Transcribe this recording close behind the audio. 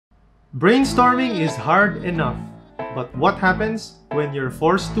Brainstorming is hard enough, but what happens when you're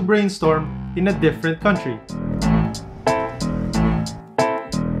forced to brainstorm in a different country?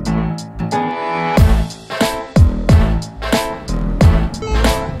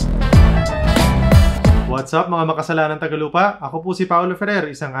 What's up mga makasalanang Tagalupa? Ako po si Paolo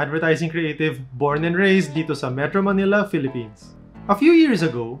Ferrer, isang advertising creative born and raised dito sa Metro Manila, Philippines. A few years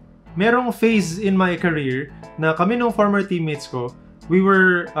ago, merong phase in my career na kami nung former teammates ko, we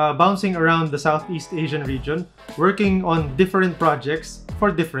were bouncing around the Southeast Asian region, working on different projects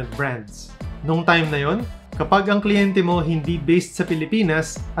for different brands. Nung time na yon, kapag ang kliyente mo hindi based sa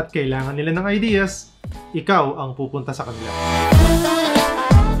Pilipinas at kailangan nila ng ideas, ikaw ang pupunta sa kanila.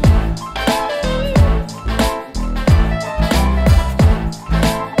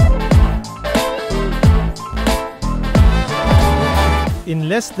 In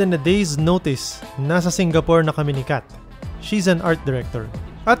less than a day's notice, nasa Singapore na kami ni Kat. She's an art director.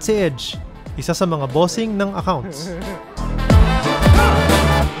 At si Edge, isa sa mga bossing ng accounts.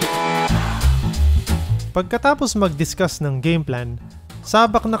 Pagkatapos mag-discuss ng game plan,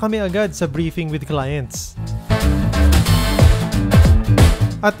 sabak na kami agad sa briefing with clients.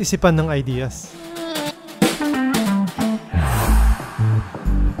 At isipan ng ideas.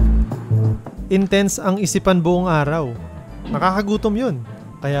 Intense ang isipan buong araw. Nakakagutom yun.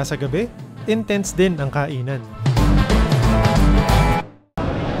 Kaya sa gabi, intense din ang kainan.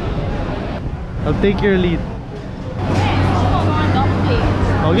 I'll take your lead.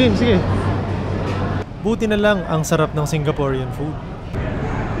 Oh, game, sige. Buti na lang ang sarap ng Singaporean food.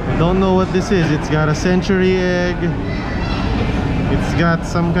 I don't know what this is. It's got a century egg. It's got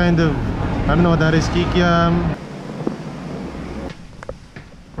some kind of, I don't know what that is, kikiam.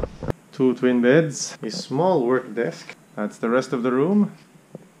 2 twin beds, a small work desk. That's the rest of the room.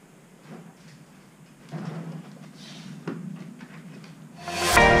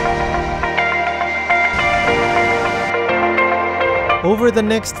 Over the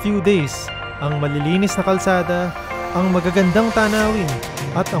next few days, ang malilinis na kalsada, ang magagandang tanawin,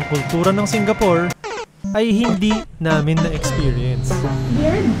 at ang kultura ng Singapore ay hindi namin na-experience.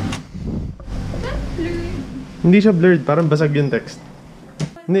 Blurred? Hindi siya blurred, parang basag yung text.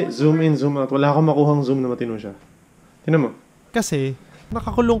 Hindi, zoom in, zoom out. Wala akong makuhang zoom na matino siya. Tingnan mo. Kasi,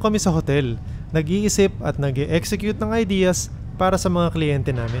 nakakulong kami sa hotel, nag-iisip at nag-i-execute ng ideas para sa mga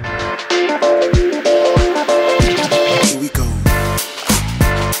kliyente namin. Here we go.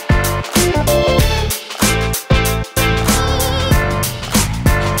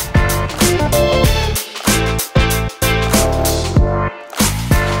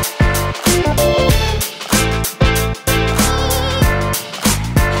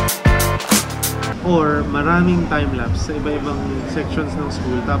 Or maraming time-lapse sa iba-ibang sections ng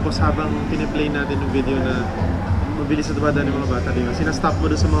school. Tapos habang piniplay natin yung video na mabilis na dumadaan ng mga bata, diba? Sinastop mo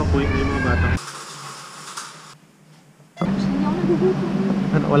doon sa mga point na yung mga bata.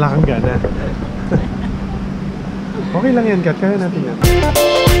 Ano, wala kang gana. Okay lang yan, Kat. Kaya natin yan.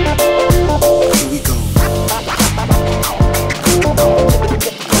 Here we go.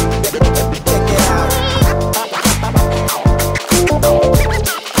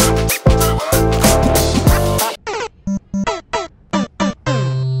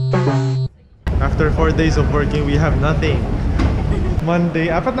 After 4 days of working, we have nothing. Monday,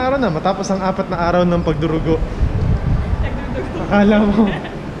 4 na araw na. Matapos ang 4 na araw ng pagdurugo. Akala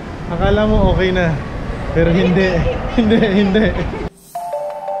mo okay na. Pero hindi. Hindi.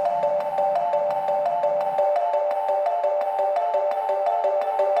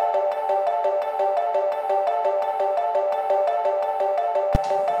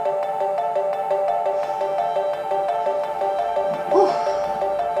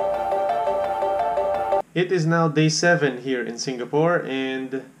 It is now day 7 here in Singapore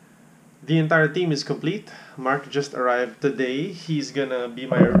and the entire team is complete. Mark just arrived today. He's gonna be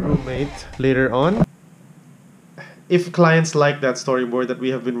my roommate later on. If clients like that storyboard that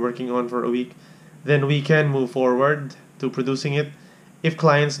we have been working on for a week, then we can move forward to producing it. If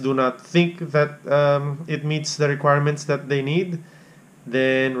clients do not think that it meets the requirements that they need,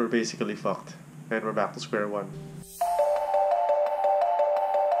 then we're basically fucked and we're back to square one.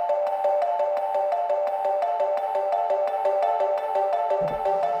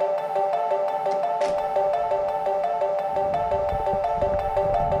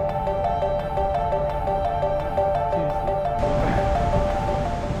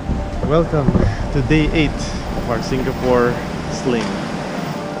 Welcome to day 8 of our Singapore sling.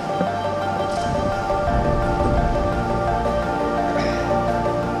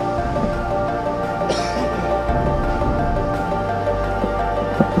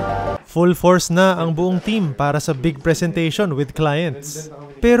 Full force na ang buong team para sa big presentation with clients.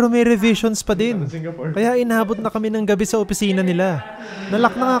 Pero may revisions pa din. Singapore. Kaya inabot na kami ng gabi sa opisina nila.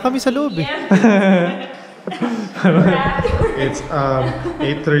 Nalak na nga kami sa loob eh. It's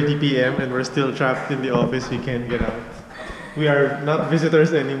 8:30 p.m. and we're still trapped in the office. We can't get out. We are not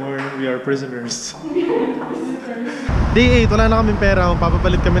visitors anymore. We are prisoners. Day 8, wala na kaming pera.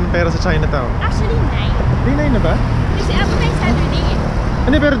 Papapalit kami ng pera sa Chinatown. Actually, 9. Day 9 na ba? Kasi ako tayo Saturday eh.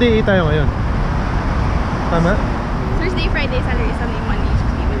 Hindi, pero day 8 tayo ngayon. Tama? Thursday, Friday, Saturday, Sunday, Monday,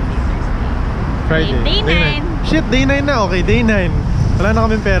 Tuesday, Wednesday, Thursday. Friday. Day 9. Shit, day 9 na. Okay, day 9. Wala na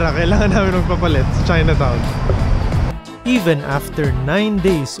kaming pera. Kailangan namin magpapalit sa Chinatown. Even after 9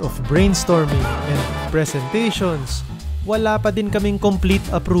 days of brainstorming and presentations, wala pa din kaming complete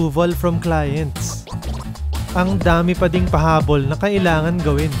approval from clients. Ang dami pa ding pahabol na kailangan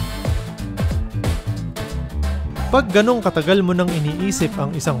gawin. Pag ganong katagal mo nang iniisip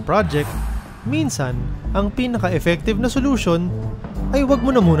ang isang project, minsan, ang pinaka-effective na solution ay wag mo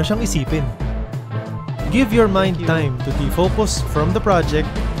na muna siyang isipin. Give your mind time to defocus from the project,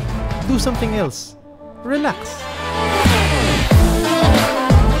 do something else, relax.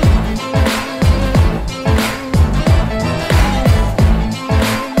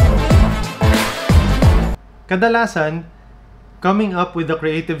 Kadalasan, coming up with a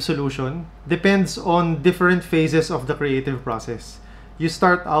creative solution depends on different phases of the creative process. You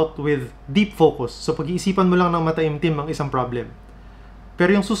start out with deep focus. So pag-iisipan mo lang ng mataimtim ang isang problem.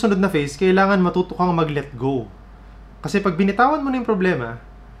 Pero yung susunod na phase, kailangan matuto kang mag-let go. Kasi pag binitawan mo na yung problema,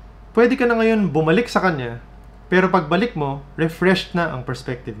 pwede ka na ngayon bumalik sa kanya, pero pagbalik mo, refreshed na ang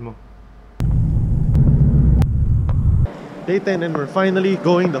perspective mo. Day 10 and we're finally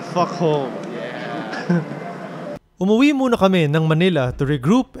going the fuck home. Umuwi muna kami ng Manila to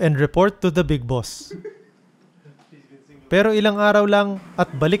regroup and report to the big boss. Pero ilang araw lang at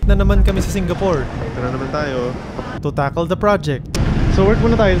balik na naman kami sa Singapore. Ito na naman tayo. To tackle the project. So work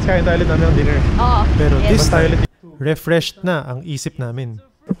muna tayo, kain tayo ulit namin ng dinner. Oo. Pero this Basta time, ulit refreshed na ang isip namin.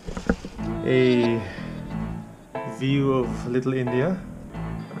 a view of Little India.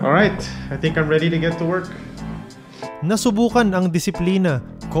 Alright, I think I'm ready to get to work. Nasubukan ang disiplina,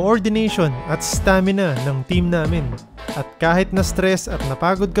 coordination at stamina ng team namin. At kahit na-stress at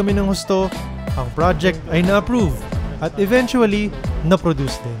napagod kami ng husto, ang project ay na-approve at eventually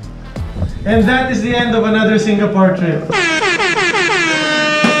na-produce din. And that is the end of another Singapore trip.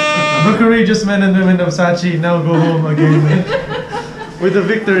 The courageous men and women of Sachi now go home again with a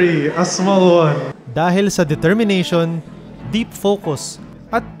victory, a small one. Dahil sa determination, deep focus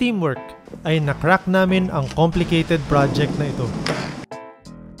at teamwork, ay nakrack namin ang complicated project na ito.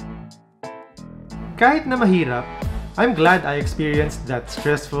 Kahit na mahirap, I'm glad I experienced that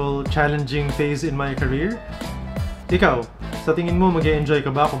stressful, challenging phase in my career. Ikaw, sa tingin mo mag-e-enjoy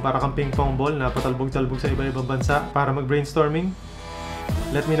ka ba kung para kang ping-pong ball na patalbog-talbog sa iba-ibang bansa para mag-brainstorming?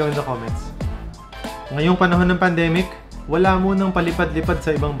 Let me know in the comments. Ngayong panahon ng pandemic, wala mo nang palipad-lipad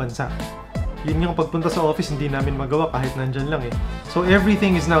sa ibang bansa. Yun yung pagpunta sa office hindi namin magawa kahit nandyan lang eh. So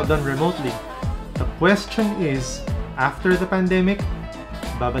everything is now done remotely. The question is, after the pandemic,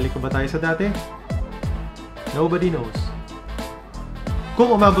 babalik ko ba tayo sa dati? Nobody knows.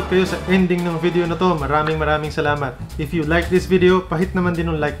 Kung umabot kayo sa ending ng video na to, maraming salamat. If you like this video, pahit naman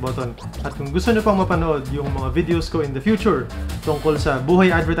din yung like button. At kung gusto nyo pang mapanood yung mga videos ko in the future tungkol sa buhay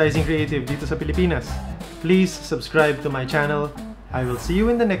advertising creative dito sa Pilipinas, please subscribe to my channel. I will see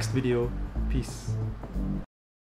you in the next video. Peace.